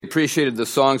appreciated the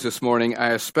songs this morning. I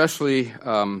especially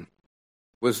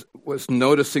was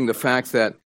noticing the fact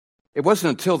that it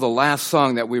wasn't until the last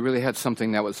song that we really had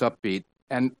something that was upbeat,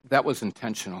 and that was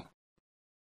intentional.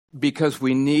 Because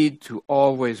we need to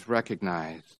always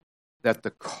recognize that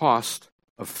the cost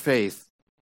of faith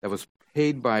that was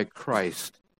paid by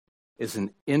Christ is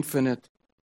an infinite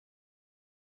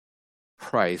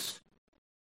price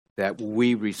that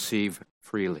we receive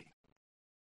freely.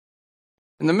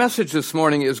 And the message this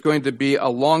morning is going to be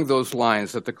along those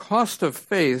lines, that the cost of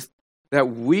faith that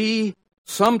we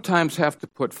sometimes have to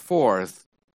put forth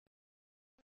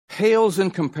pales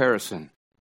in comparison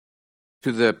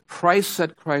to the price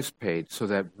that Christ paid so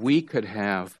that we could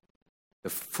have the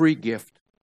free gift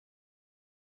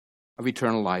of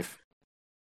eternal life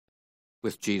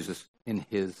with Jesus in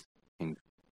his kingdom.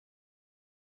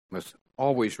 We must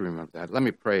always remember that. Let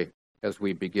me pray as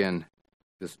we begin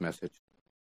this message.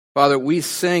 Father, we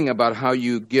sing about how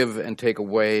you give and take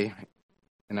away,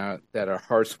 and that our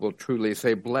hearts will truly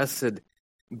say, "Blessed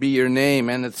be your name."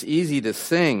 And it's easy to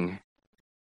sing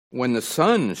when the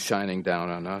sun is shining down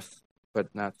on us,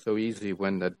 but not so easy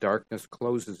when the darkness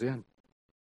closes in.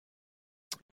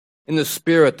 In the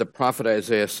Spirit, the prophet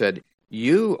Isaiah said,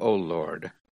 "You, O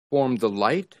Lord, form the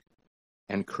light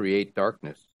and create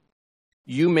darkness.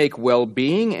 You make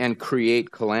well-being and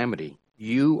create calamity.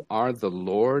 You are the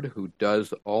Lord who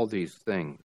does all these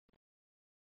things."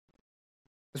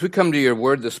 As we come to your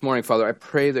word this morning, Father, I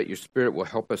pray that your Spirit will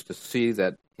help us to see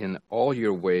that in all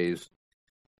your ways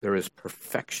there is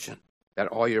perfection, that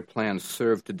all your plans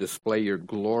serve to display your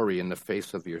glory in the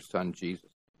face of your Son,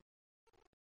 Jesus.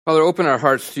 Father, open our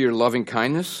hearts to your loving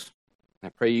kindness. I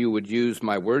pray you would use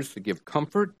my words to give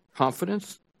comfort,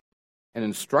 confidence, and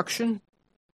instruction,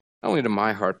 not only to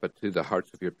my heart, but to the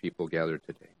hearts of your people gathered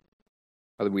today.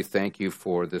 Father, we thank you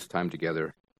for this time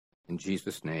together. In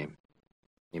Jesus' name,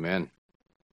 amen.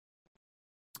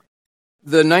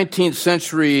 The 19th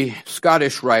century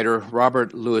Scottish writer,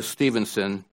 Robert Louis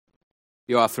Stevenson,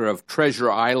 the author of Treasure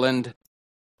Island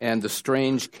and The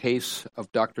Strange Case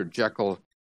of Dr. Jekyll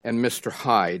and Mr.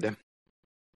 Hyde,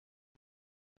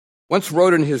 once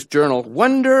wrote in his journal,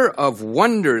 "Wonder of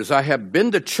wonders, I have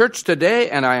been to church today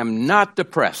and I am not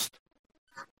depressed."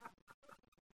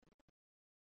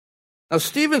 Now,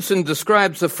 Stevenson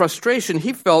describes the frustration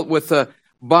he felt with the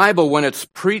Bible when it's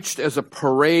preached as a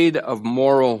parade of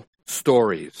moral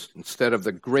stories instead of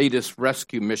the greatest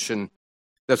rescue mission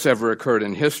that's ever occurred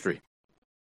in history.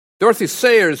 Dorothy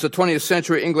Sayers, the 20th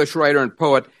century English writer and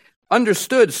poet,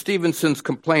 understood Stevenson's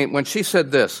complaint when she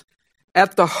said this,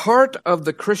 "At the heart of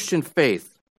the Christian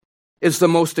faith is the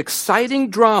most exciting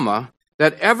drama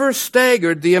that ever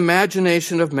staggered the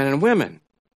imagination of men and women.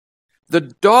 The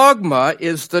dogma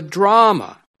is the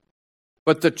drama,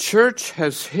 but the church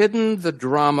has hidden the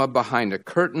drama behind a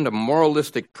curtain of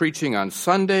moralistic preaching on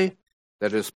Sunday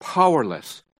that is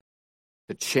powerless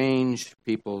to change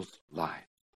people's lives."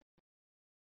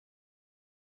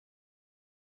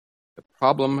 The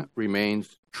problem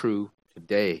remains true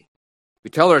today. We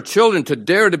tell our children to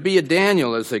dare to be a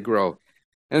Daniel as they grow.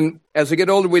 And as they get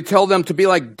older, we tell them to be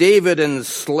like David and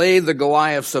slay the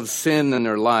Goliaths of sin in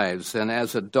their lives. And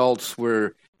as adults,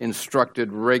 we're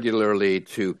instructed regularly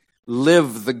to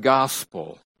live the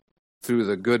gospel through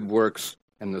the good works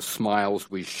and the smiles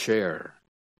we share.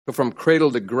 So from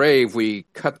cradle to grave, we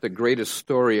cut the greatest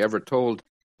story ever told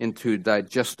into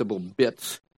digestible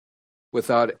bits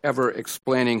without ever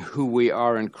explaining who we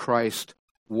are in Christ,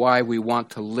 why we want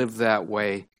to live that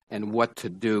way, and what to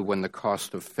do when the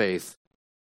cost of faith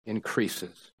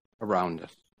increases around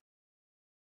us.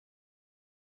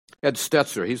 Ed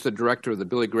Stetzer, he's the director of the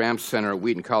Billy Graham Center at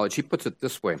Wheaton College. He puts it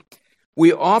this way: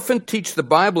 "We often teach the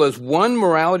Bible as one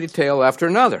morality tale after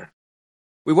another.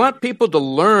 We want people to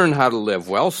learn how to live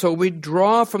well, so we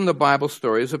draw from the Bible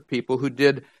stories of people who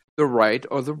did the right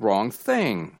or the wrong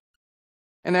thing.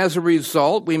 And as a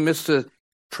result, we miss the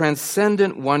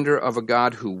transcendent wonder of a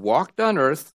God who walked on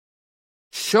earth,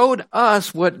 showed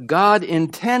us what God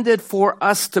intended for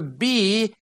us to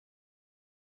be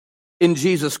in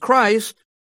Jesus Christ,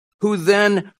 who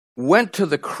then went to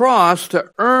the cross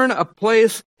to earn a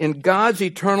place in God's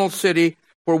eternal city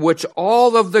for which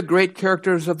all of the great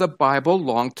characters of the Bible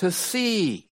long to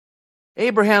see."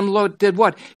 Abraham did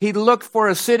what? He looked for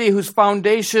a city whose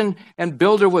foundation and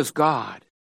builder was God.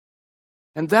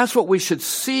 And that's what we should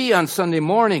see on Sunday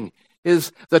morning,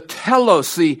 is the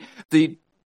telos, the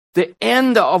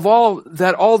end of all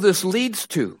that all this leads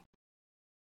to.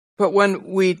 But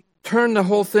when we turn the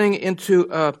whole thing into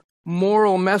a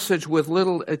moral message with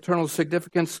little eternal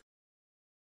significance,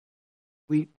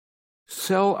 we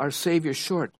sell our Savior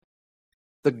short.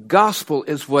 The gospel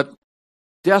is what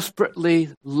desperately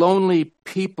lonely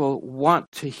people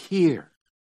want to hear.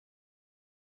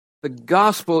 The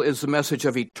gospel is the message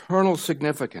of eternal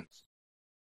significance.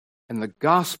 And the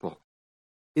gospel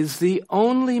is the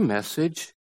only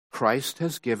message Christ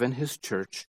has given his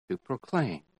church to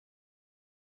proclaim.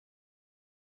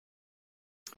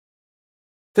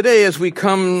 Today, as we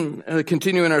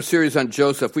continue in our series on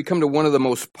Joseph, we come to one of the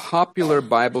most popular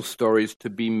Bible stories to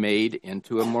be made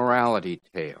into a morality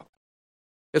tale.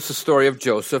 It's the story of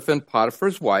Joseph and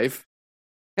Potiphar's wife.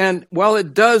 And while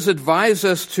it does advise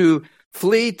us to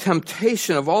flee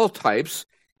temptation of all types,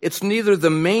 it's neither the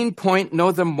main point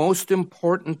nor the most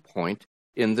important point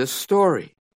in this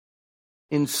story.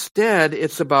 Instead,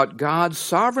 it's about God's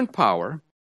sovereign power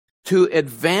to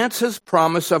advance his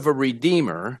promise of a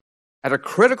Redeemer at a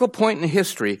critical point in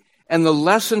history, and the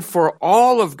lesson for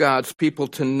all of God's people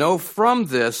to know from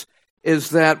this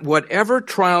is that whatever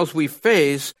trials we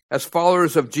face as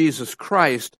followers of Jesus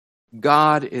Christ,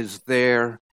 God is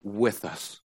there with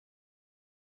us.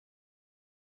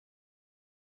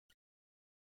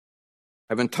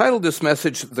 I've entitled this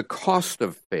message, The Cost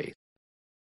of Faith.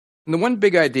 And the one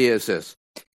big idea is this: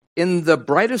 in the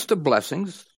brightest of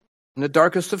blessings, in the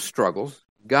darkest of struggles,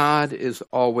 God is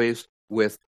always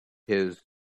with his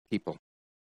people.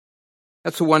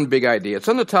 That's the one big idea. It's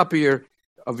on the top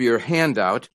of your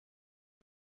handout.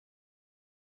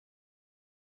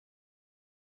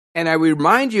 And I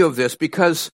remind you of this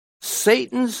because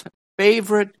Satan's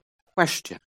favorite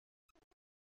question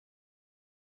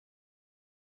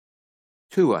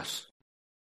to us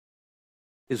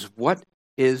is, what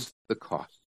is the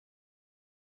cost?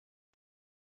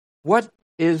 What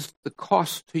is the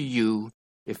cost to you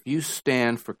if you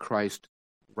stand for Christ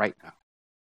right now?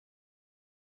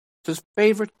 It's his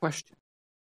favorite question.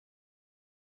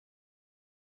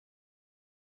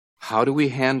 How do we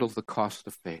handle the cost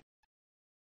of faith?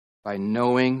 By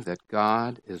knowing that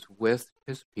God is with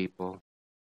his people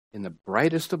in the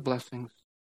brightest of blessings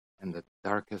and the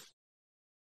darkest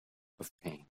of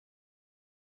pain.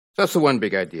 So that's the one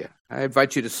big idea. I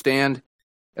invite you to stand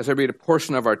as I read a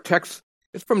portion of our text.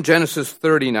 It's from Genesis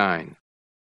 39. I'll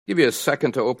give you a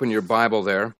second to open your Bible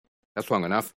there. That's long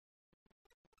enough.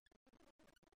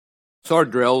 Sword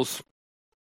drills.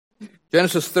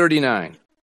 Genesis 39.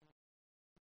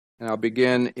 And I'll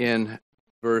begin in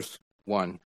verse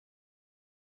 1.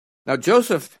 Now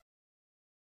Joseph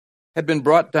had been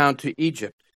brought down to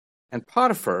Egypt, and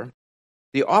Potiphar,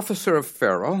 the officer of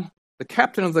Pharaoh, the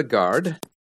captain of the guard,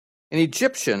 an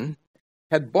Egyptian,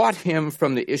 had bought him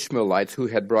from the Ishmaelites who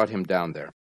had brought him down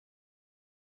there.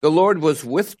 The Lord was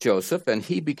with Joseph, and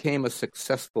he became a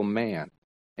successful man,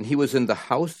 and he was in the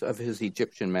house of his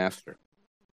Egyptian master.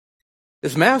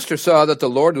 His master saw that the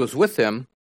Lord was with him,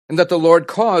 and that the Lord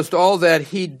caused all that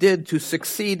he did to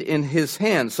succeed in his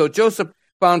hand. So Joseph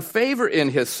found favor in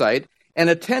his sight and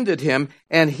attended him,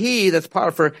 and he, that's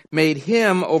Potiphar, made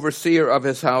him overseer of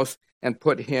his house and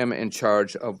put him in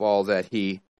charge of all that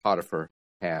he, Potiphar,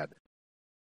 had.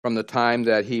 From the time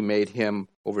that he made him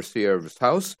overseer of his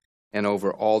house and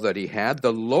over all that he had,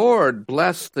 the Lord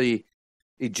blessed the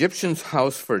Egyptian's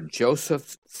house for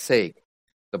Joseph's sake.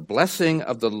 The blessing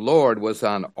of the Lord was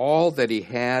on all that he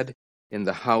had in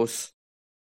the house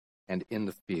and in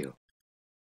the field.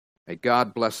 May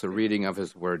God bless the reading of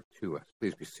his word to us.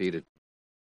 Please be seated.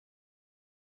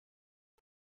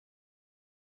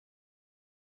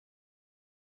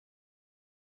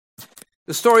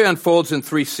 The story unfolds in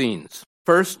three scenes.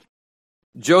 First,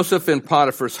 Joseph in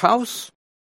Potiphar's house.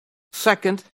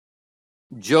 Second,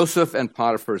 Joseph and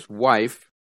Potiphar's wife.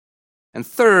 And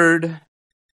third,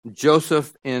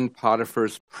 Joseph in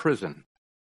Potiphar's prison.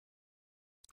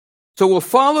 So we'll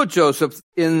follow Joseph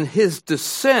in his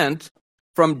descent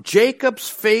from Jacob's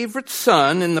favorite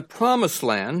son in the Promised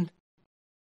Land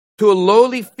to a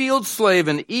lowly field slave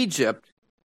in Egypt,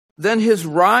 then his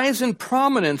rise in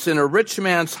prominence in a rich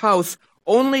man's house,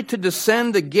 only to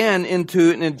descend again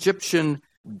into an Egyptian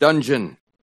dungeon.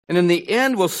 And in the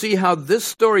end, we'll see how this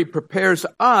story prepares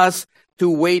us to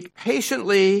wait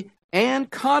patiently and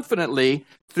confidently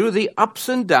through the ups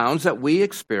and downs that we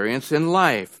experience in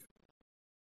life.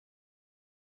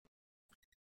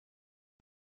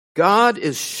 God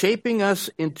is shaping us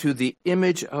into the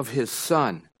image of his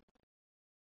Son,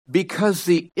 because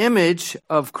the image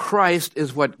of Christ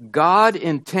is what God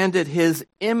intended his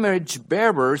image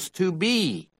bearers to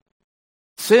be.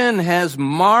 Sin has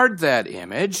marred that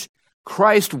image.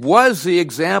 Christ was the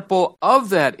example of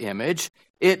that image.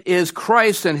 It is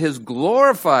Christ and his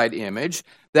glorified image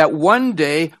that one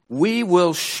day we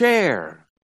will share.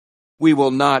 We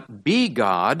will not be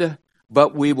God,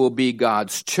 but we will be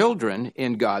God's children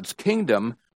in God's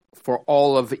kingdom for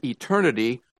all of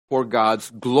eternity, for God's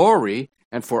glory,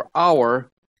 and for our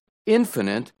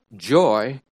infinite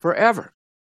joy forever.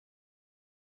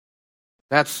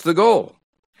 That's the goal.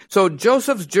 So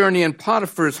Joseph's journey in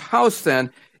Potiphar's house,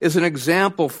 then, is an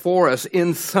example for us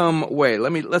in some way.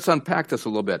 Let's unpack this a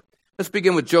little bit. Let's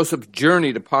begin with Joseph's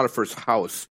journey to Potiphar's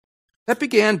house. That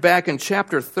began back in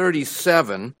chapter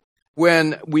 37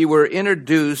 when we were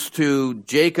introduced to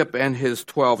Jacob and his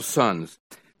 12 sons.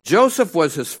 Joseph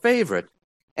was his favorite,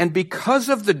 and because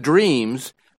of the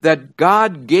dreams that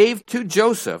God gave to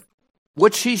Joseph,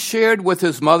 which he shared with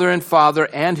his mother and father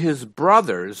and his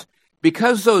brothers,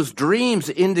 because those dreams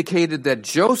indicated that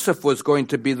Joseph was going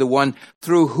to be the one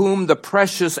through whom the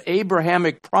precious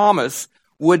Abrahamic promise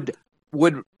would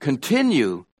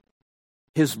continue,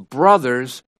 his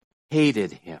brothers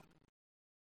hated him.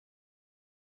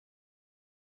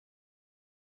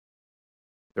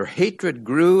 Their hatred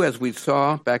grew, as we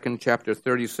saw back in chapter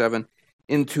 37,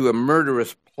 into a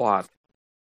murderous plot.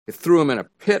 It threw him in a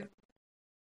pit,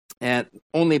 and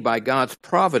only by God's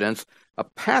providence, a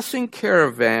passing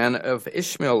caravan of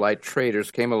Ishmaelite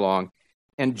traders came along,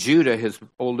 and Judah, his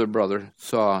older brother,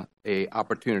 saw an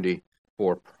opportunity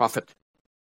for profit.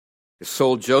 They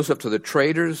sold Joseph to the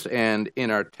traders, and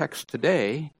in our text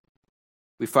today,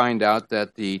 we find out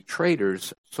that the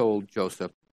traders sold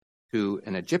Joseph to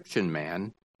an Egyptian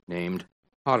man named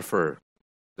Potiphar,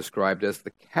 described as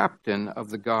the captain of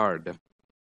the guard.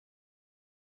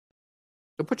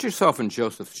 So put yourself in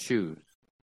Joseph's shoes.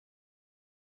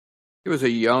 He was a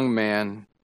young man.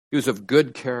 He was of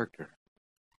good character,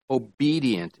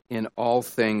 obedient in all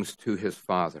things to his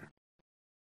father.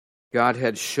 God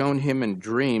had shown him in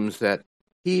dreams that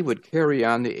he would carry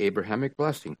on the Abrahamic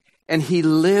blessing, and he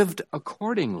lived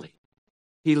accordingly.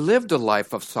 He lived a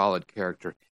life of solid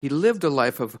character. He lived a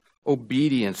life of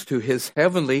obedience to his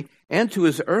heavenly and to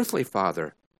his earthly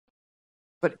father.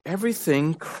 But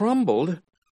everything crumbled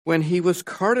when he was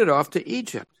carted off to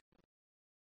Egypt.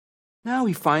 Now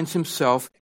he finds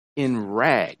himself in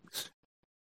rags,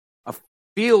 a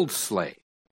field slave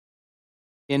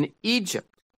in Egypt,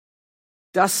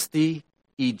 dusty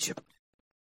Egypt.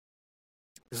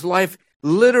 His life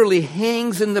literally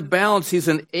hangs in the balance. He's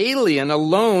an alien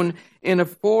alone in a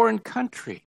foreign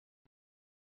country.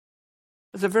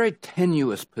 It's a very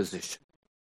tenuous position.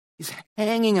 He's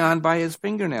hanging on by his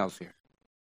fingernails here.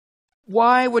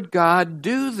 Why would God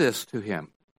do this to him?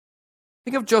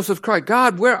 Think of Joseph's cry,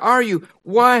 God, where are you?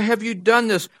 Why have you done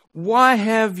this? Why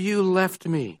have you left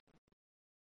me?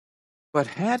 But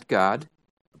had God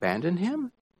abandoned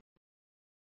him?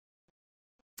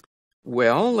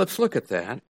 Well, let's look at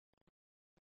that.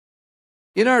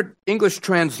 In our English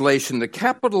translation, the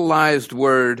capitalized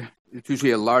word, it's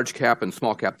usually a large cap and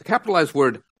small cap, the capitalized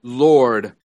word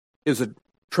Lord is a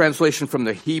translation from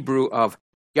the Hebrew of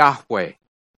Yahweh.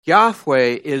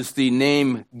 Yahweh is the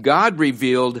name God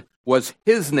revealed was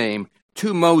his name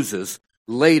to Moses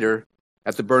later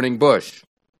at the burning bush.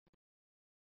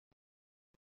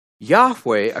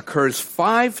 Yahweh occurs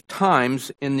 5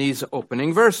 times in these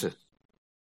opening verses.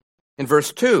 In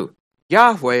verse 2,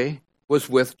 Yahweh was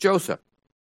with Joseph.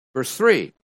 Verse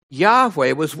 3,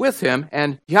 Yahweh was with him,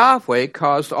 and Yahweh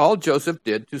caused all Joseph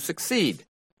did to succeed.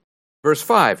 Verse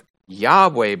 5,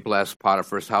 Yahweh blessed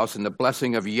Potiphar's house, and the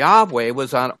blessing of Yahweh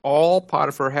was on all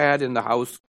Potiphar had in the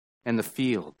house and the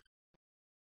field.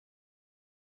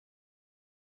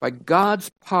 By God's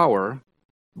power,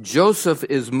 Joseph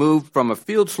is moved from a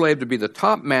field slave to be the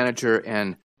top manager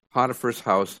in Potiphar's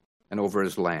house and over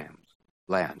his lands.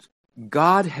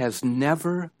 God has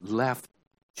never left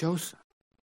Joseph.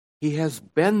 He has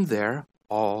been there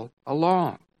all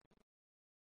along.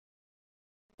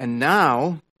 And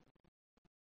now,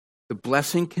 the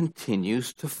blessing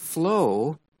continues to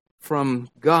flow from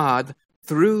God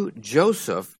through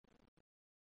Joseph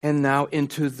and now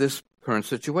into this current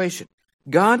situation.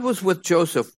 God was with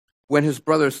Joseph when his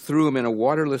brothers threw him in a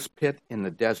waterless pit in the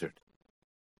desert.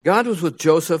 God was with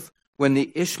Joseph when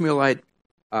the Ishmaelite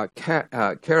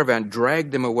caravan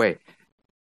dragged him away.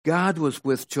 God was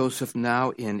with Joseph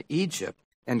now in Egypt,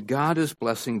 and God is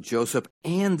blessing Joseph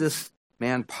and this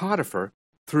man Potiphar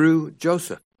through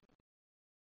Joseph.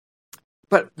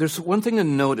 But there's one thing to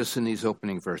notice in these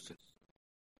opening verses.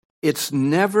 It's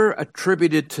never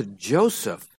attributed to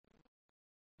Joseph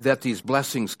that these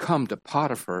blessings come to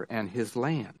Potiphar and his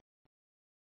land.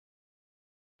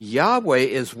 Yahweh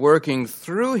is working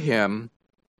through him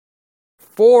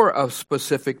for a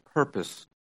specific purpose,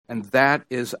 and that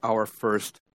is our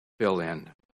first fill-in.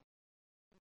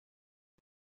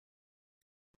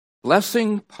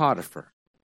 Blessing Potiphar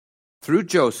through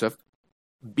Joseph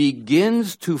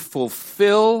begins to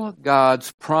fulfill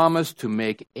God's promise to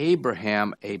make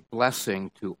Abraham a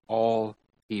blessing to all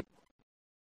people.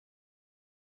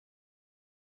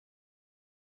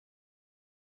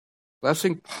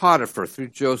 Blessing Potiphar through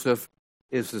Joseph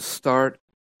is the start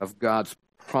of God's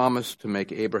promise to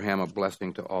make Abraham a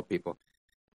blessing to all people.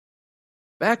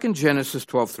 Back in Genesis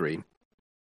 12:3,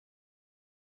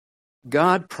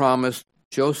 God promised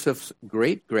Joseph's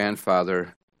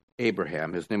great-grandfather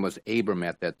Abraham, his name was Abram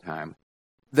at that time,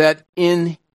 that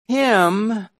in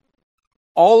him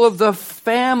all of the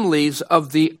families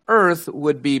of the earth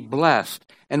would be blessed.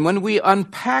 And when we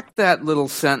unpacked that little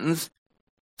sentence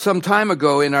some time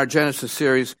ago in our Genesis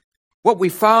series, what we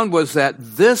found was that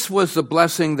this was the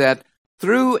blessing that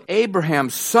through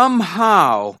Abraham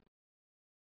somehow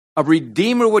a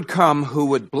Redeemer would come who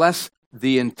would bless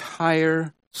the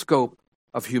entire scope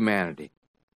of humanity.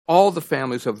 All the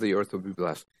families of the earth would be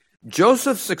blessed.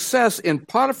 Joseph's success in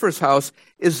Potiphar's house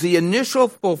is the initial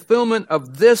fulfillment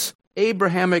of this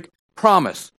Abrahamic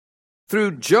promise.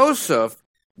 Through Joseph,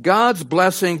 God's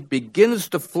blessing begins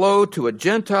to flow to a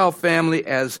Gentile family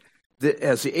as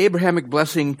the Abrahamic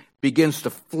blessing begins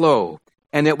to flow.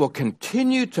 And it will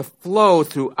continue to flow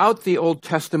throughout the Old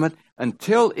Testament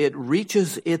until it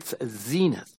reaches its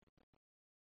zenith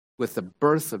with the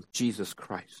birth of Jesus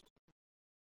Christ.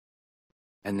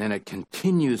 And then it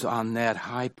continues on that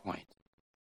high point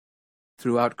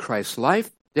throughout Christ's life,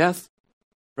 death,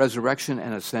 resurrection,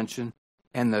 and ascension.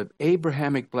 And the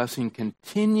Abrahamic blessing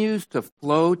continues to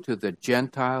flow to the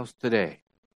Gentiles today.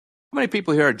 How many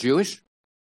people here are Jewish?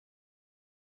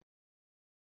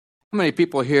 How many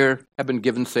people here have been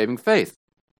given saving faith?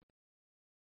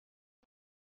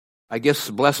 I guess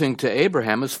the blessing to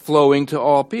Abraham is flowing to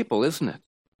all people, isn't it?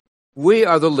 We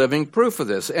are the living proof of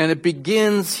this, and it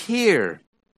begins here.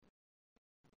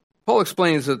 Paul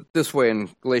explains it this way in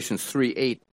Galatians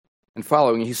 3:8 and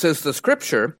following. He says, the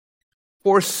Scripture,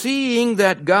 foreseeing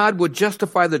that God would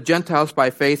justify the Gentiles by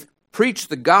faith, preached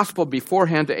the gospel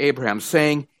beforehand to Abraham,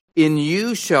 saying, in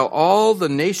you shall all the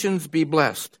nations be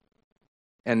blessed.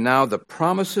 And now the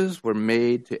promises were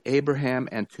made to Abraham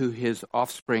and to his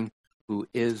offspring, who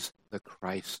is the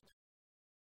Christ.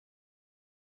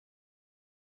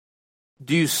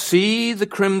 Do you see the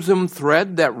crimson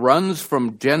thread that runs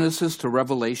from Genesis to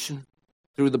Revelation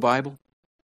through the Bible?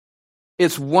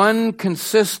 It's one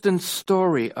consistent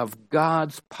story of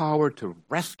God's power to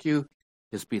rescue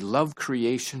his beloved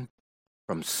creation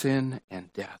from sin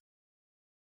and death.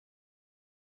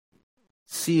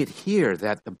 See it here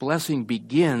that the blessing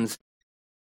begins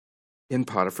in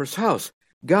Potiphar's house.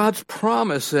 God's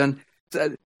promise and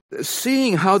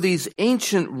seeing how these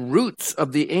ancient roots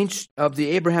of the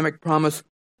Abrahamic promise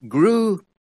grew,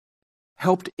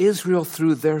 helped Israel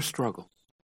through their struggles.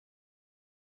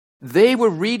 They were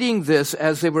reading this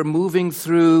as they were moving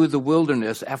through the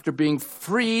wilderness after being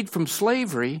freed from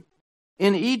slavery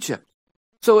in Egypt.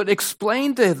 So it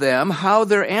explained to them how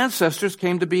their ancestors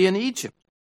came to be in Egypt.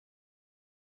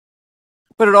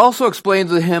 But it also explained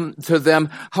to them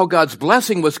how God's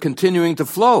blessing was continuing to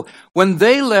flow. When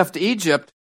they left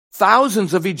Egypt,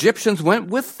 thousands of Egyptians went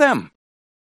with them.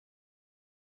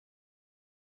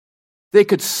 They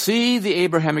could see the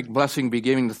Abrahamic blessing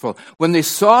beginning to flow. When they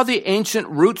saw the ancient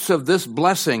roots of this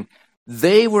blessing,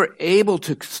 they were able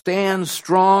to stand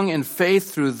strong in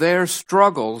faith through their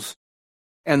struggles,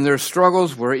 and their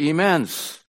struggles were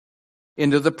immense.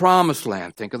 Into the promised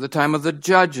land. Think of the time of the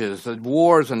judges, the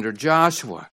wars under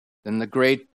Joshua, then the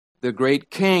great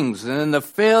kings, and then the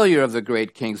failure of the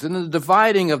great kings, and the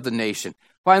dividing of the nation.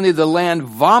 Finally, the land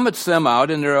vomits them out,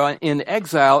 and they're in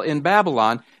exile in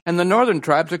Babylon, and the northern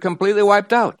tribes are completely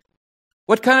wiped out.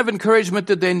 What kind of encouragement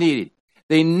did they need?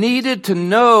 They needed to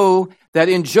know that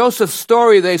in Joseph's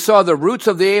story, they saw the roots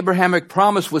of the Abrahamic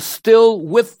promise was still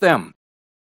with them.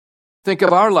 Think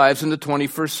of our lives in the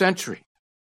 21st century.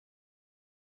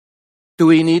 Do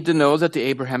we need to know that the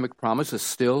Abrahamic promise is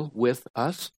still with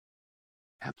us?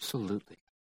 Absolutely.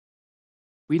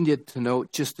 We need to know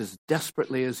it just as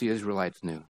desperately as the Israelites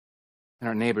knew. And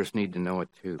our neighbors need to know it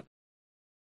too.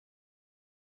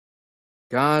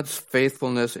 God's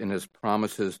faithfulness in his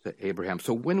promises to Abraham.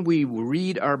 So when we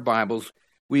read our Bibles,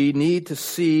 we need to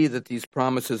see that these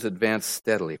promises advance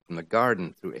steadily from the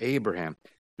garden through Abraham,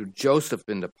 through Joseph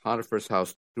into Potiphar's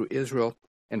house, through Israel,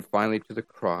 and finally to the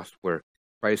cross where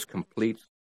Christ completes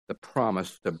the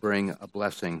promise to bring a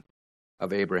blessing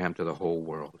of Abraham to the whole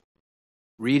world.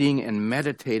 Reading and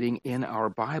meditating in our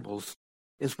Bibles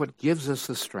is what gives us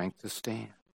the strength to stand.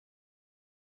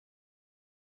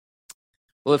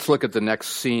 Well, let's look at the next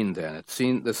scene then.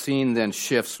 The scene then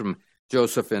shifts from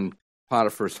Joseph in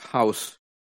Potiphar's house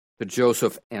to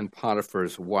Joseph and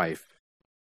Potiphar's wife.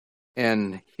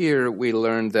 And here we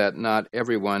learn that not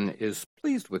everyone is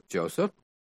pleased with Joseph.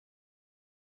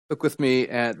 Look with me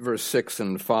at verse 6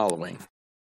 and following.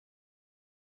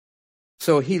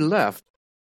 So he left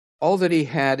all that he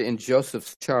had in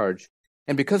Joseph's charge,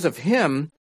 and because of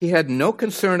him, he had no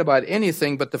concern about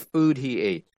anything but the food he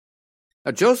ate.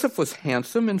 Now Joseph was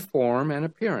handsome in form and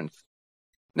appearance.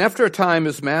 And after a time,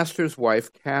 his master's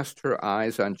wife cast her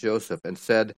eyes on Joseph and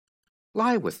said,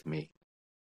 "Lie with me."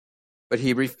 But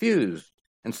he refused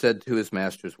and said to his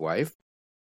master's wife,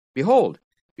 "Behold,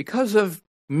 because of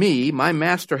me, my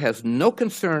master has no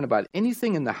concern about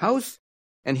anything in the house,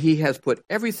 and he has put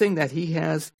everything that he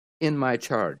has in my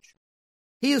charge.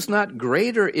 He is not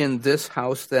greater in this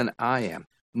house than I am,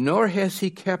 nor has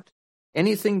he kept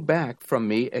anything back from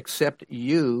me except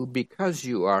you, because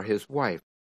you are his wife.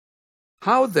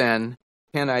 How then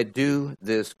can I do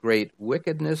this great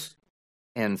wickedness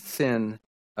and sin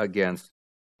against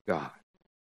God?"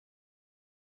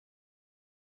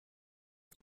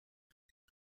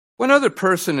 One other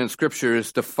person in Scripture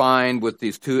is defined with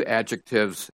these two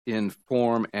adjectives in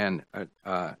form and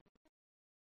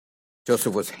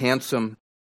Joseph was handsome.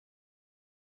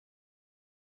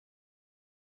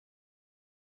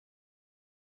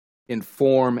 In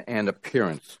form and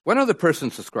appearance. One other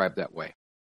person's described that way.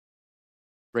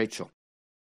 Rachel,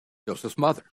 Joseph's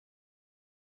mother.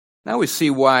 Now we see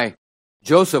why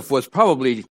Joseph was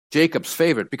probably Jacob's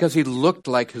favorite, because he looked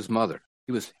like his mother.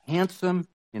 He was handsome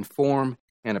in form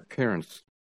and appearance.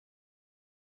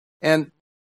 And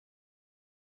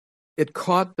it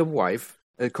caught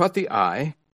the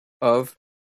eye of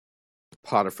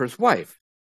Potiphar's wife.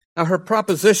 Now her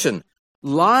proposition,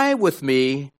 "Lie with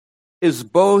me," is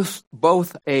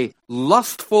both a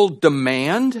lustful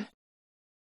demand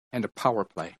and a power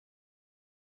play.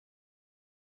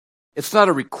 It's not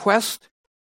a request,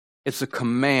 it's a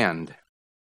command.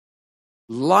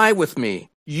 Lie with me.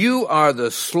 You are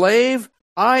the slave.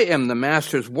 I am the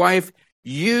master's wife.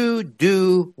 You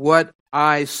do what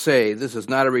I say. This is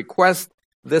not a request.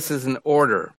 This is an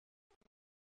order.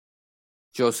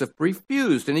 Joseph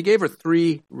refused, and he gave her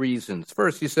 3 reasons.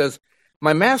 First, he says,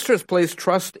 "My master has placed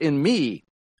trust in me.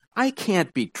 I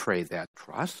can't betray that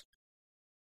trust."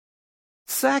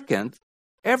 Second,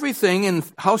 everything in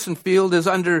house and field is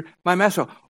under my master.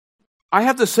 I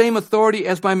have the same authority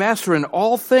as my master in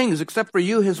all things except for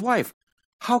you, his wife.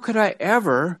 How could I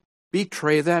ever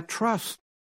betray that trust?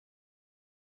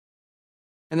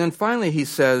 And then finally he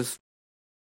says,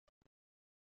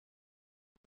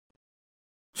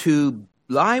 "To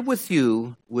lie with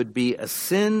you would be a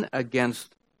sin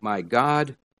against my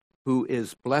God, who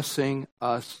is blessing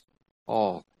us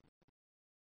all."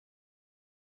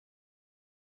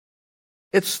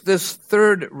 It's this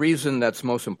third reason that's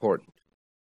most important.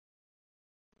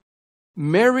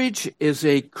 Marriage is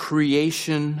a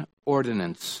creation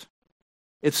ordinance.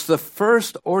 It's the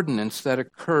first ordinance that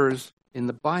occurs in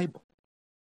the Bible.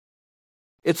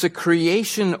 It's a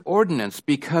creation ordinance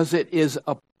because it is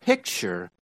a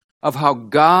picture of how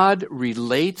God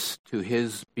relates to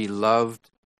his beloved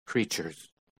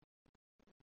creatures.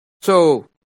 So,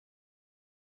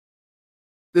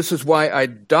 this is why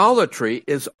idolatry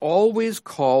is always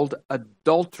called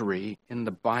adultery in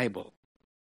the Bible.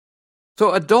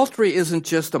 So adultery isn't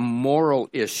just a moral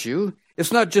issue.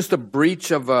 It's not just a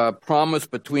breach of a promise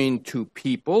between two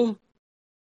people.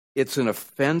 It's an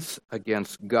offense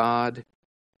against God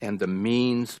and the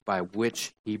means by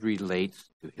which he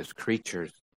relates to his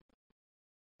creatures.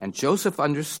 And Joseph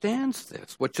understands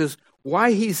this, which is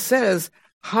why he says,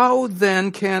 "How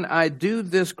then can I do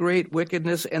this great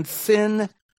wickedness and sin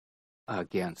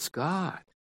against God?"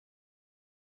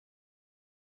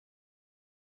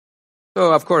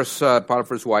 So, of course,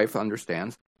 Potiphar's wife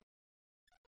understands.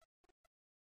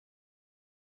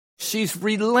 She's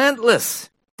relentless,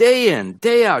 day in,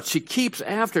 day out. She keeps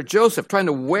after Joseph, trying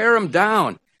to wear him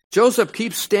down. Joseph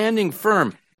keeps standing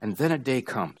firm, and then a day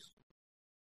comes.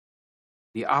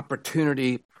 The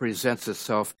opportunity presents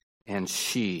itself, and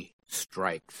she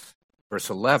strikes. Verse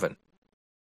 11.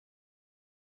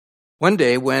 One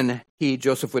day when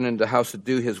Joseph, went into the house to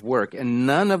do his work, and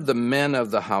none of the men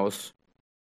of the house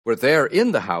were there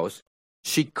in the house,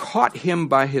 she caught him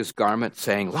by his garment,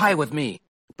 saying, "Lie with me."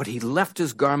 But he left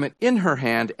his garment in her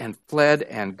hand and fled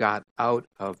and got out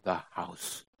of the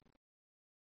house.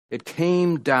 It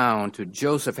came down to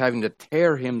Joseph having to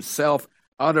tear himself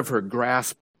out of her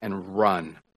grasp and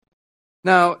run.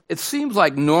 Now, it seems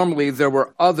like normally there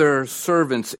were other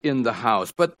servants in the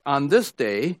house, but on this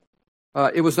day,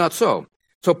 it was not so.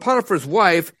 So Potiphar's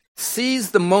wife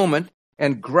seized the moment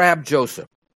and grabbed Joseph.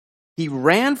 He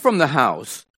ran from the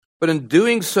house, But in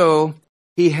doing so,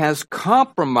 he has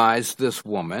compromised this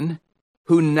woman,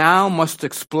 who now must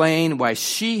explain why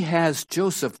she has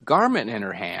Joseph's garment in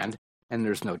her hand and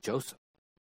there's no Joseph.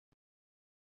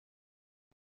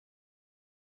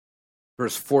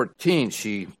 Verse 14,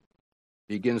 she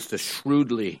begins to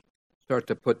shrewdly start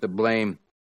to put the blame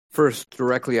first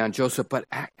directly on Joseph, but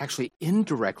actually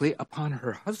indirectly upon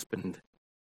her husband.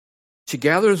 She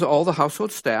gathers all the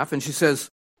household staff and she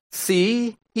says,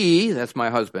 "See, he," that's my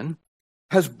husband,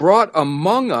 "has brought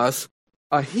among us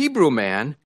a Hebrew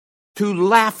man to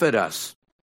laugh at us.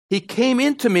 He came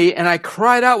into me and I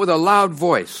cried out with a loud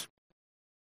voice."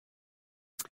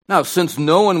 Now, since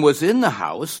no one was in the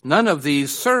house, none of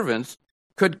these servants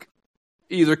could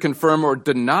either confirm or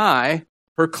deny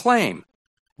her claim.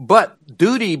 But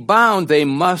duty bound, they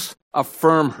must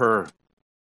affirm her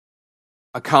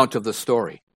account of the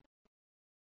story,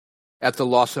 at the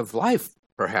loss of life,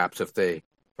 perhaps, if they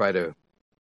try to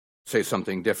say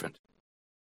something different.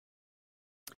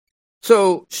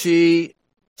 So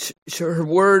her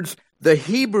words, "The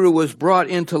Hebrew was brought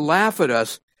in to laugh at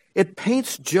us," it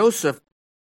paints Joseph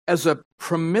as a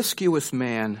promiscuous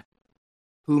man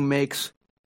who makes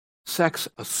sex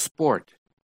a sport.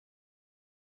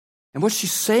 And what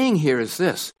she's saying here is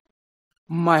this: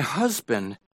 my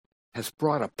husband has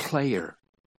brought a player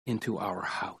into our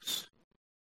house.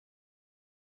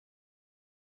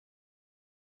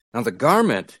 Now, the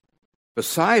garment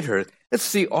beside her,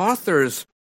 it's the author's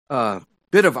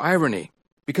bit of irony,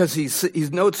 because he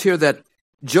notes here that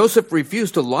Joseph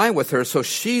refused to lie with her, so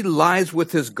she lies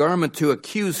with his garment to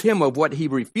accuse him of what he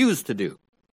refused to do.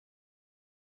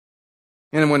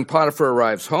 And when Potiphar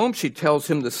arrives home, she tells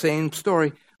him the same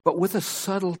story, but with a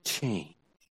subtle change.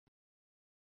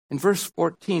 In verse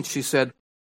 14, she said,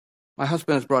 "My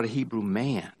husband has brought a Hebrew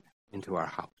man into our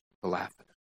house to laugh at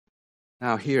us."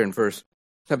 Now here in verse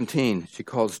 17, she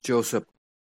calls Joseph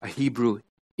a Hebrew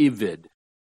Ivid,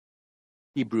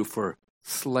 Hebrew for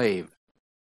slave.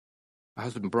 My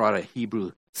husband brought a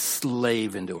Hebrew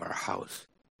slave into our house,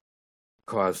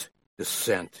 caused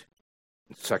dissent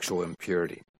and sexual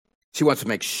impurity. She wants to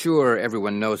make sure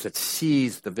everyone knows that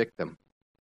she's the victim.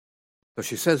 So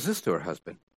she says this to her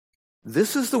husband: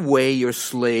 "This is the way your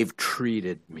slave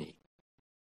treated me."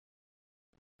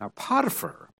 Now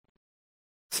Potiphar,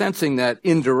 sensing that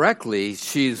indirectly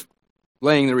she's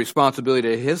laying the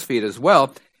responsibility at his feet as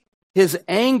well, his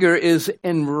anger is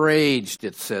enraged,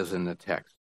 it says in the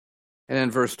text. And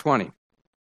in verse 20,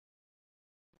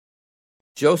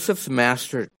 Joseph's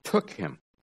master took him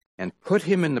and put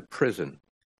him in the prison,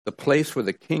 the place where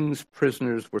the king's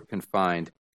prisoners were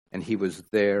confined, and he was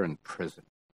there in prison.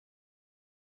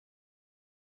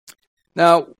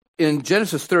 Now, in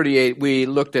Genesis 38, we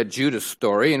looked at Judah's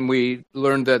story, and we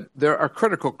learned that there are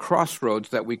critical crossroads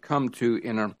that we come to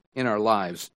in our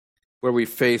lives where we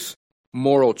face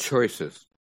moral choices.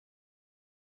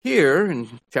 Here,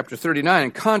 in chapter 39,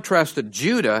 in contrast to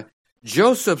Judah,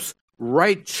 Joseph's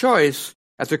right choice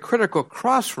at the critical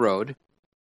crossroad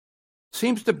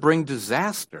seems to bring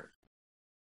disaster.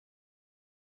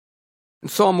 In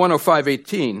Psalm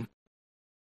 105:18,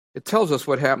 it tells us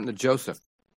what happened to Joseph.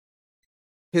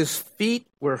 His feet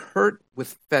were hurt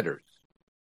with fetters.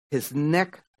 His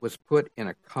neck was put in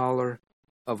a collar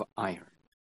of iron.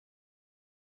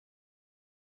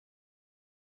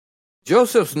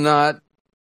 Joseph's not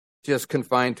just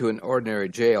confined to an ordinary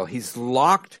jail. He's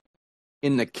locked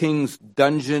in the king's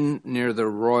dungeon near the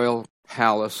royal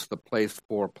palace, the place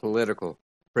for political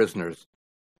prisoners.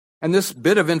 And this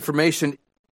bit of information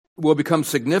will become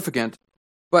significant,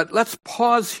 but let's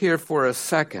pause here for a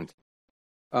second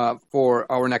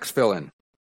for our next fill-in.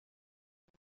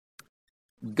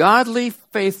 Godly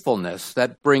faithfulness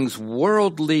that brings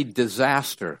worldly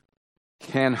disaster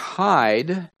can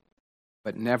hide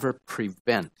but never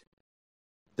prevent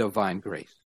divine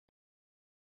grace.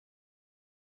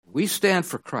 We stand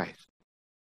for Christ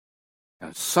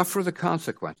and suffer the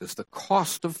consequences, the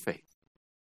cost of faith.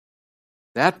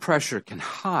 That pressure can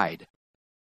hide,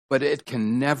 but it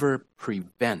can never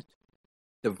prevent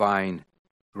divine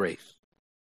grace.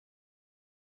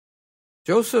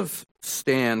 Joseph's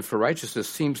stand for righteousness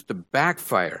seems to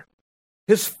backfire.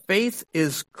 His faith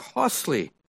is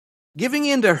costly. Giving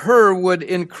in to her would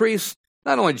increase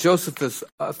not only Joseph's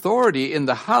authority in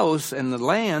the house and the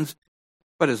lands,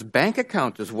 but his bank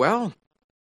account as well.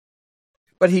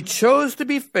 But he chose to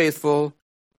be faithful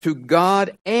to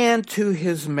God and to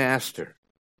his master.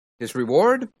 His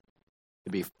reward?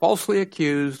 To be falsely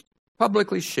accused,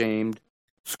 publicly shamed,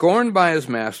 scorned by his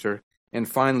master,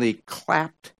 and finally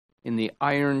clapped in the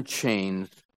iron chains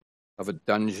of a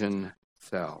dungeon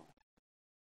cell.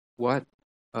 What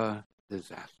a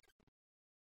disaster.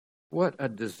 What a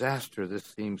disaster this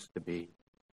seems to be.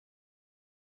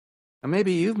 Now,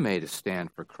 maybe you've made a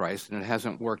stand for Christ and it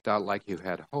hasn't worked out like you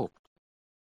had hoped.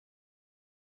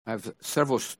 I have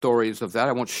several stories of that.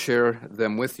 I won't share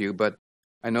them with you, but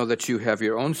I know that you have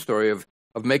your own story of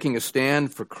making a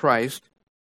stand for Christ,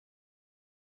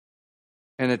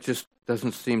 and it just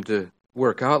doesn't seem to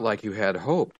work out like you had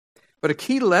hoped. But a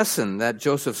key lesson that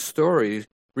Joseph's story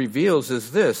reveals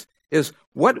is this, is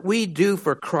what we do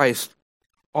for Christ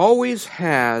always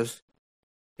has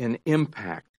an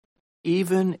impact,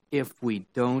 even if we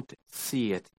don't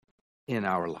see it in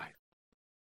our life.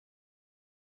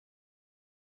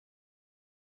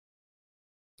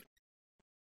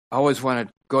 I always want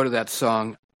to go to that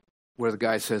song where the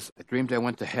guy says, I dreamed I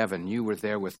went to heaven. You were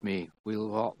there with me. We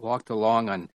walked along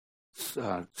on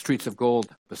streets of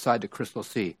gold beside the crystal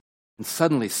sea. And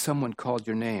suddenly someone called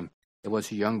your name. It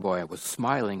was a young boy. I was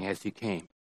smiling as he came.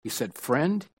 He said,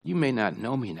 friend, you may not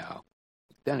know me now.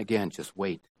 But then again, just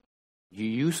wait. You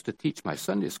used to teach my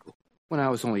Sunday school when I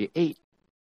was only 8.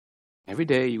 Every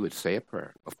day you would say a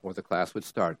prayer before the class would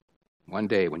start. One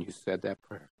day when you said that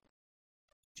prayer,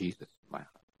 Jesus smiled.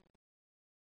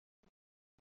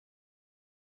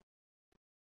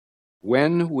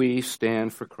 When we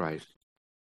stand for Christ,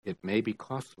 it may be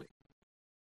costly,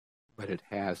 but it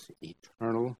has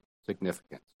eternal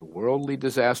significance. The worldly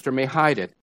disaster may hide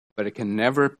it, but it can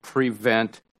never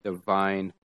prevent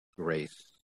divine grace.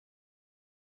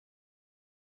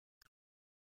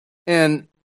 And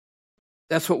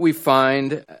that's what we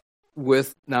find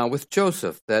with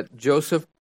Joseph, that Joseph's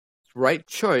right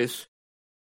choice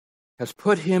has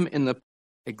put him in the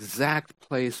exact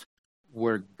place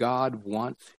where God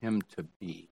wants him to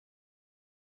be.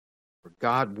 Where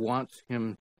God wants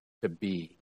him to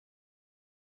be.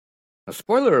 Now,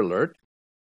 spoiler alert,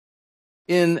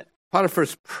 in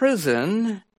Potiphar's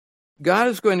prison, God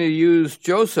is going to use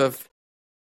Joseph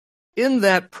in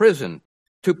that prison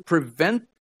to prevent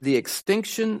the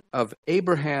extinction of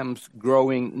Abraham's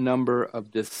growing number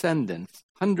of descendants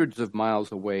hundreds of miles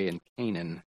away in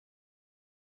Canaan.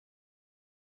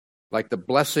 Like the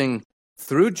blessing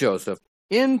through Joseph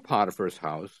in Potiphar's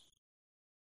house,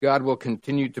 God will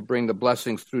continue to bring the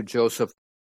blessings through Joseph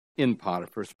in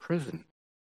Potiphar's prison.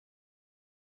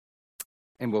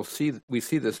 And we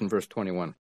see this in verse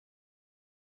 21.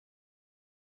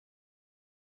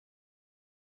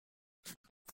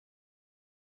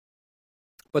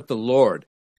 But the Lord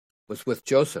was with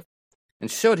Joseph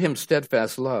and showed him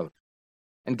steadfast love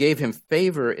and gave him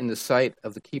favor in the sight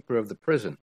of the keeper of the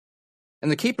prison.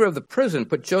 And the keeper of the prison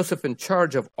put Joseph in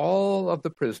charge of all of the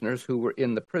prisoners who were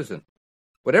in the prison.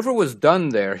 Whatever was done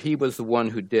there, he was the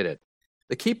one who did it.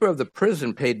 The keeper of the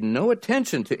prison paid no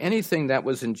attention to anything that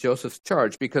was in Joseph's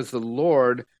charge because the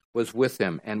Lord was with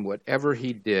him, and whatever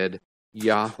he did,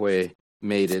 Yahweh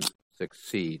made it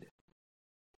succeed.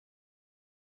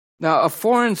 Now, a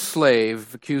foreign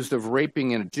slave accused of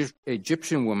raping an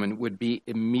Egyptian woman would be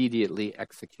immediately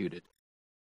executed.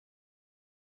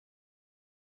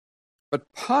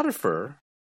 But Potiphar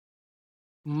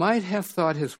might have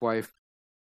thought his wife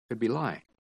could be lying.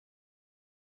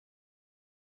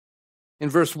 In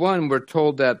verse 1, we're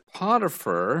told that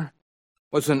Potiphar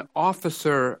was an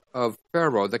officer of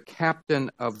Pharaoh, the captain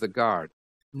of the guard.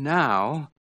 Now,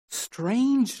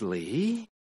 strangely,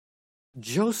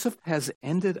 Joseph has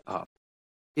ended up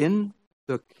in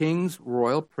the king's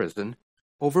royal prison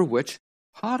over which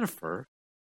Potiphar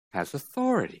has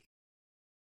authority.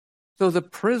 So the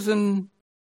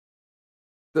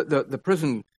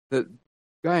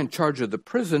guy in charge of the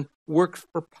prison works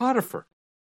for Potiphar.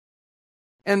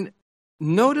 And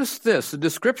notice this, the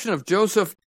description of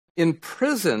Joseph in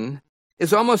prison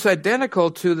is almost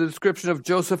identical to the description of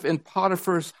Joseph in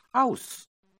Potiphar's house.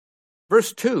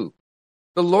 Verse 2,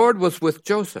 the Lord was with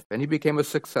Joseph, and he became a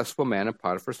successful man in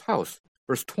Potiphar's house.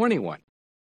 Verse 21,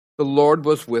 the Lord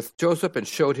was with Joseph and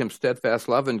showed him steadfast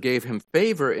love and gave him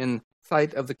favor in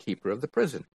sight of the keeper of the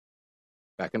prison.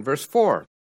 Back in verse 4, it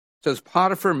says,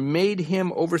 Potiphar made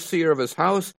him overseer of his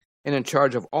house and in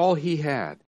charge of all he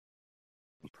had.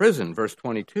 In prison, verse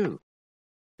 22,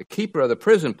 the keeper of the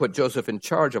prison put Joseph in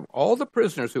charge of all the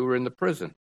prisoners who were in the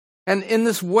prison. And in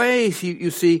this way,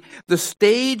 you see, the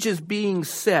stage is being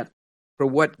set for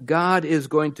what God is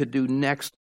going to do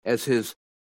next as his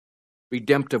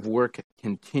redemptive work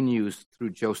continues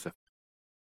through Joseph.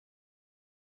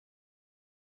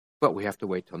 But we have to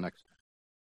wait till next time.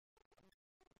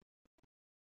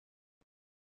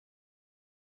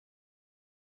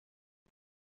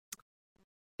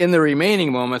 In the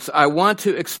remaining moments, I want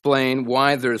to explain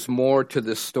why there's more to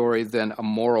this story than a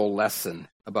moral lesson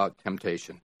about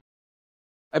temptation.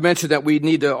 I mentioned that we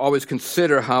need to always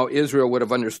consider how Israel would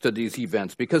have understood these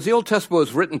events, because the Old Testament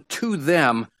was written to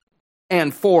them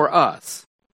and for us.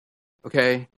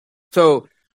 Okay? So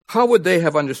how would they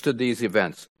have understood these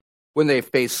events when they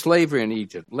faced slavery in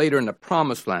Egypt, later in the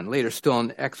Promised Land, later still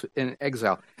in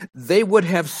exile? They would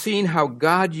have seen how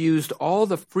God used all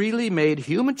the freely made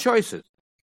human choices.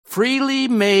 Freely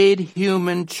made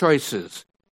human choices.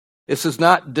 This is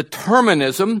not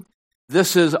determinism.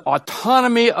 This is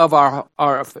autonomy of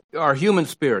our human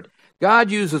spirit. God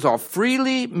uses our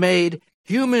freely made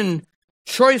human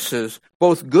choices,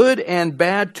 both good and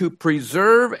bad, to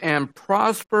preserve and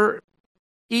prosper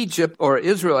Egypt, or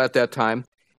Israel at that time,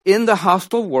 in the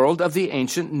hostile world of the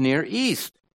ancient Near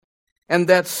East. And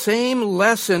that same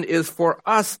lesson is for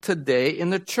us today in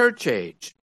the church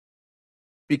age.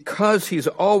 Because he's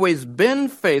always been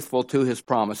faithful to his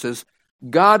promises,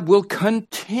 God will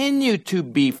continue to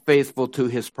be faithful to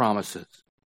his promises.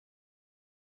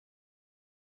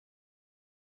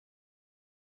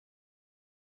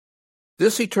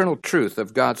 This eternal truth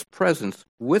of God's presence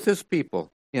with his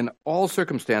people in all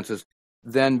circumstances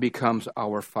then becomes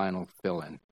our final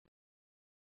fill-in.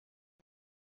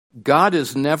 God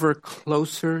is never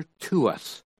closer to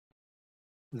us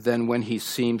than when he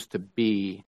seems to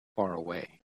be far away.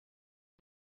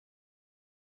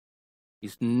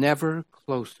 He's never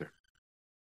closer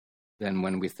than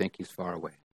when we think he's far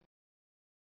away.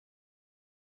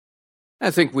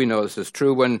 I think we know this is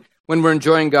true. When we're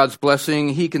enjoying God's blessing,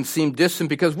 he can seem distant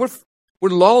because we're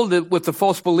lulled with the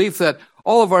false belief that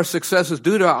all of our success is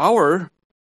due to our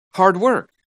hard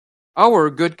work, our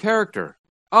good character,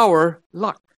 our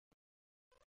luck.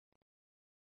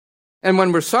 And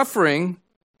when we're suffering,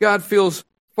 God feels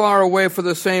far away for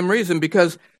the same reason,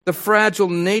 because the fragile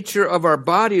nature of our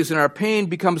bodies and our pain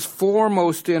becomes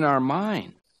foremost in our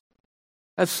minds.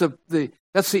 That's the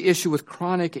issue with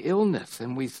chronic illness.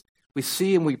 And we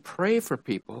see and we pray for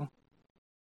people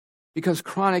because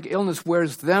chronic illness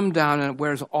wears them down, and it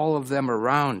wears all of them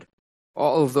around,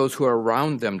 all of those who are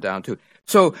around them down too.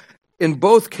 So in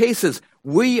both cases,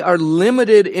 we are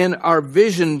limited in our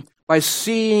vision by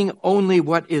seeing only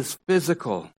what is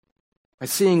physical, by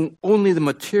seeing only the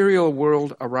material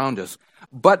world around us.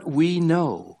 But we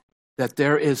know that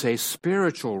there is a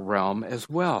spiritual realm as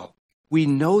well. We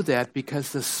know that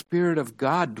because the Spirit of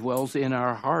God dwells in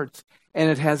our hearts, and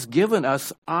it has given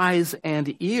us eyes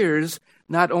and ears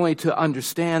not only to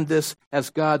understand this as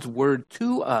God's word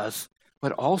to us,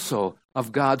 but also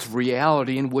of God's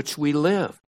reality in which we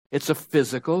live. It's a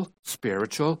physical,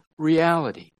 spiritual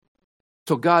reality.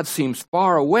 So God seems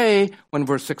far away when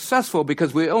we're successful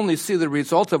because we only see the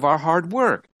result of our hard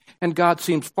work. And God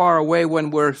seems far away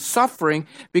when we're suffering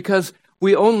because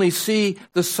we only see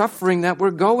the suffering that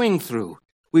we're going through.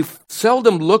 We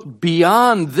seldom look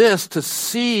beyond this to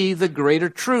see the greater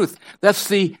truth. That's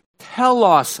the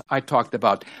telos I talked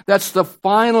about. That's the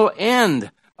final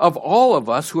end of all of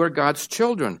us who are God's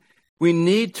children. We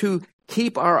need to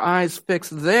keep our eyes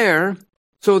fixed there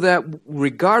so that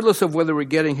regardless of whether we're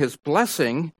getting his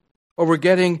blessing or we're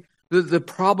getting the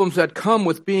problems that come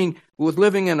with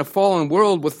living in a fallen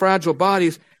world with fragile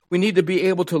bodies, we need to be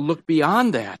able to look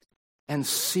beyond that and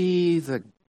see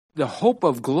the hope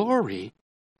of glory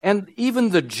and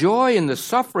even the joy in the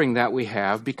suffering that we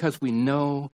have, because we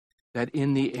know that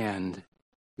in the end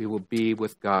we will be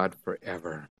with God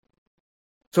forever.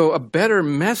 So a better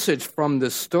message from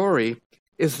this story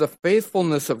is the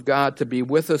faithfulness of God to be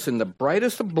with us in the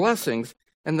brightest of blessings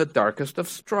and the darkest of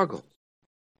struggles.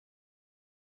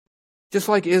 Just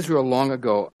like Israel long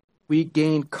ago, we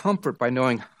gain comfort by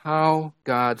knowing how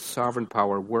God's sovereign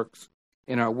power works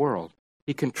in our world.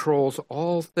 He controls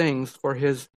all things for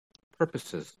his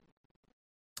purposes.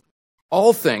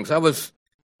 All things. I was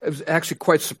actually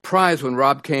quite surprised when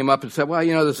Rob came up and said, well,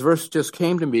 this verse just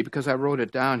came to me because I wrote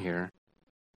it down here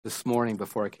this morning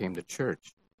before I came to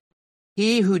church.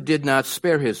 He who did not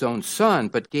spare his own son,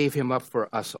 but gave him up for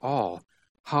us all,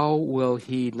 how will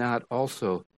he not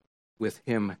also with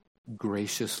him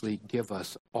graciously give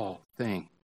us all things?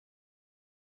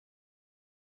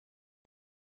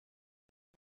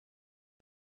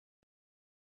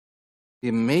 The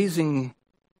amazing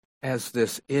as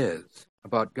this is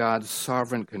about God's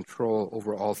sovereign control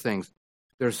over all things,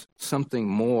 there's something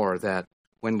more that,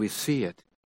 when we see it,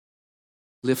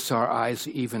 lifts our eyes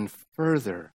even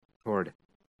further toward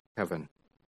heaven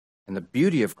and the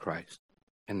beauty of Christ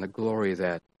and the glory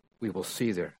that we will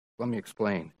see there. Let me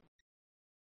explain.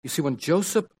 You see, when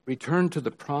Joseph returned to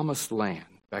the promised land,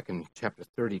 back in chapter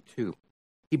 32,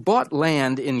 he bought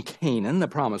land in Canaan, the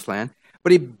promised land,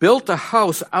 but he built a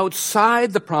house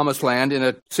outside the promised land in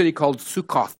a city called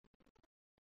Sukkoth.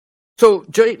 So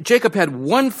Jacob had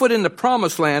 1 foot in the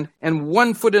promised land and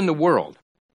 1 foot in the world.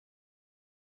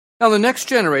 Now the next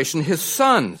generation, his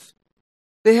sons,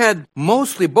 they had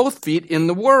mostly both feet in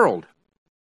the world.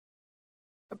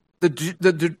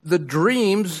 The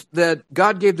dreams that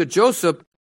God gave to Joseph,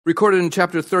 recorded in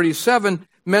chapter 37,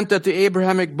 meant that the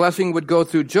Abrahamic blessing would go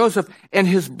through Joseph, and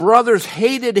his brothers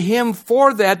hated him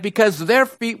for that because their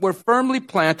feet were firmly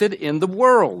planted in the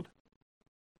world.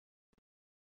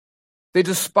 They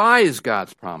despised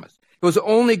God's promise. It was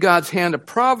only God's hand of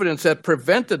providence that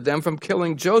prevented them from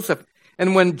killing Joseph.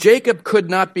 And when Jacob could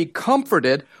not be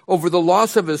comforted over the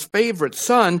loss of his favorite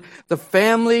son, the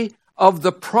family of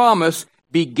the promise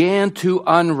began to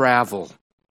unravel.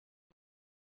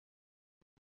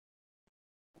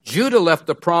 Judah left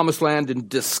the promised land in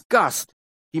disgust.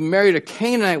 He married a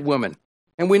Canaanite woman,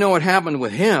 and we know what happened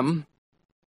with him.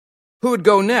 Who would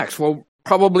go next? Well,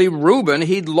 probably Reuben.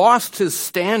 He'd lost his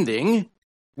standing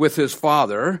with his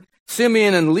father.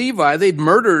 Simeon and Levi, they'd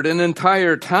murdered an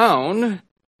entire town.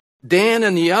 Dan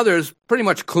and the others, pretty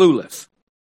much clueless.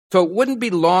 So it wouldn't be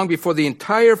long before the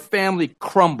entire family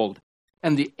crumbled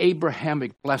and the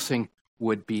Abrahamic blessing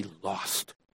would be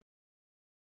lost.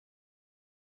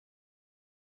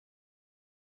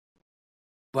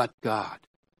 But God.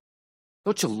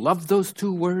 Don't you love those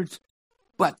 2 words?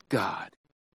 But God,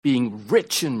 being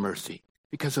rich in mercy,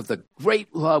 because of the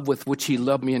great love with which he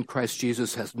loved me in Christ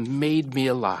Jesus, has made me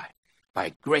alive.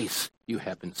 By grace you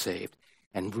have been saved,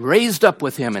 and raised up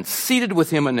with him and seated with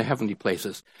him in the heavenly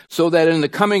places, so that in the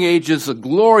coming ages the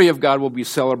glory of God will be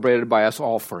celebrated by us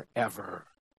all forever.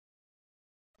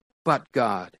 But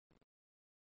God,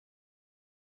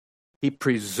 he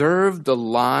preserved the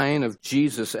line of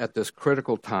Jesus at this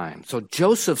critical time. So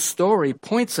Joseph's story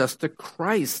points us to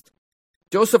Christ.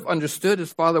 Joseph understood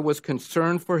his father was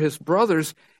concerned for his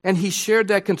brothers, and he shared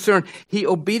that concern. He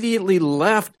obediently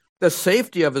left the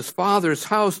safety of his father's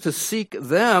house to seek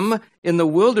them in the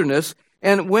wilderness,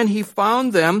 and when he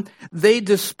found them, they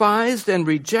despised and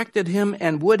rejected him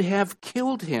and would have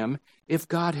killed him if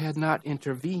God had not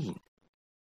intervened.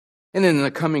 And in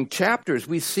the coming chapters,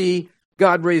 we see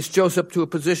God raise Joseph to a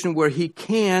position where he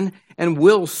can and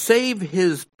will save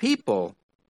his people.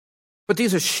 But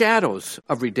these are shadows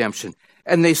of redemption,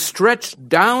 and they stretch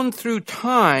down through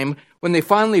time when they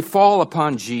finally fall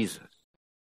upon Jesus.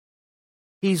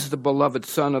 He's the beloved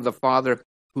Son of the Father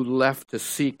who left to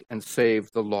seek and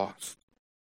save the lost.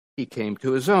 He came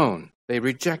to his own. They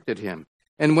rejected him.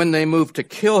 And when they moved to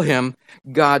kill him,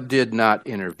 God did not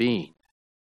intervene.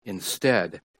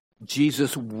 Instead,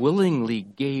 Jesus willingly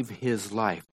gave his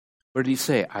life. What did he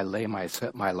say? I lay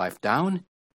my life down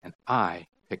and I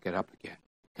pick it up again,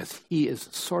 because he is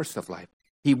the source of life.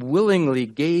 He willingly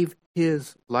gave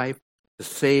his life to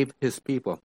save his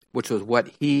people, which was what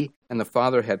he and the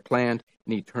Father had planned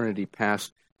in eternity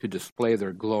past to display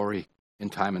their glory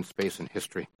in time and space and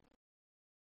history.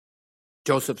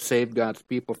 Joseph saved God's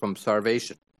people from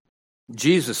starvation.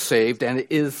 Jesus saved and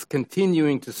is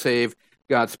continuing to save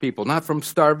God's people, not from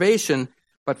starvation,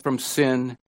 but from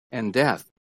sin and death.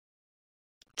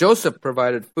 Joseph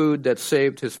provided food that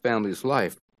saved his family's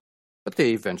life, but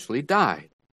they eventually died.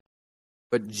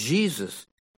 But Jesus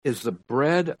is the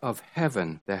bread of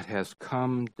heaven that has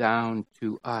come down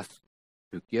to us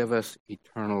to give us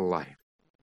eternal life.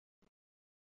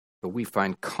 So we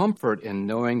find comfort in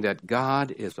knowing that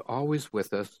God is always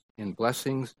with us in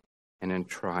blessings and in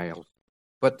trials.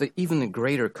 But even the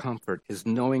greater comfort is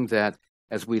knowing that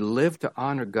as we live to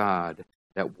honor God,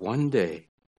 that one day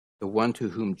the one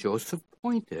to whom Joseph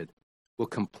pointed will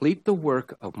complete the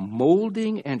work of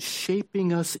molding and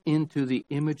shaping us into the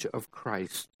image of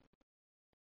Christ,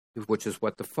 which is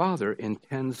what the Father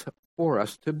intends for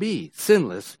us to be,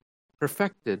 sinless,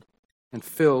 perfected, and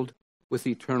filled with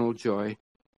eternal joy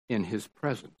in his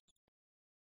presence.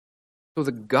 So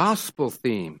the gospel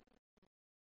theme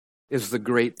is the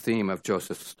great theme of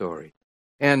Joseph's story.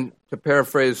 And to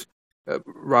paraphrase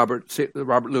Robert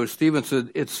Louis Stevenson,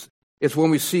 it's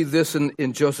when we see this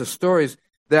in Joseph's stories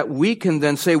that we can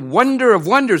then say, wonder of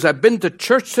wonders, I've been to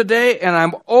church today and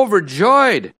I'm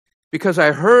overjoyed because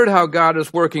I heard how God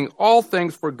is working all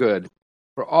things for good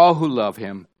for all who love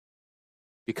him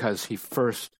because he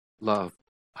first loved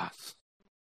us.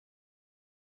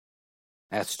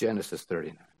 That's Genesis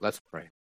 39. Let's pray.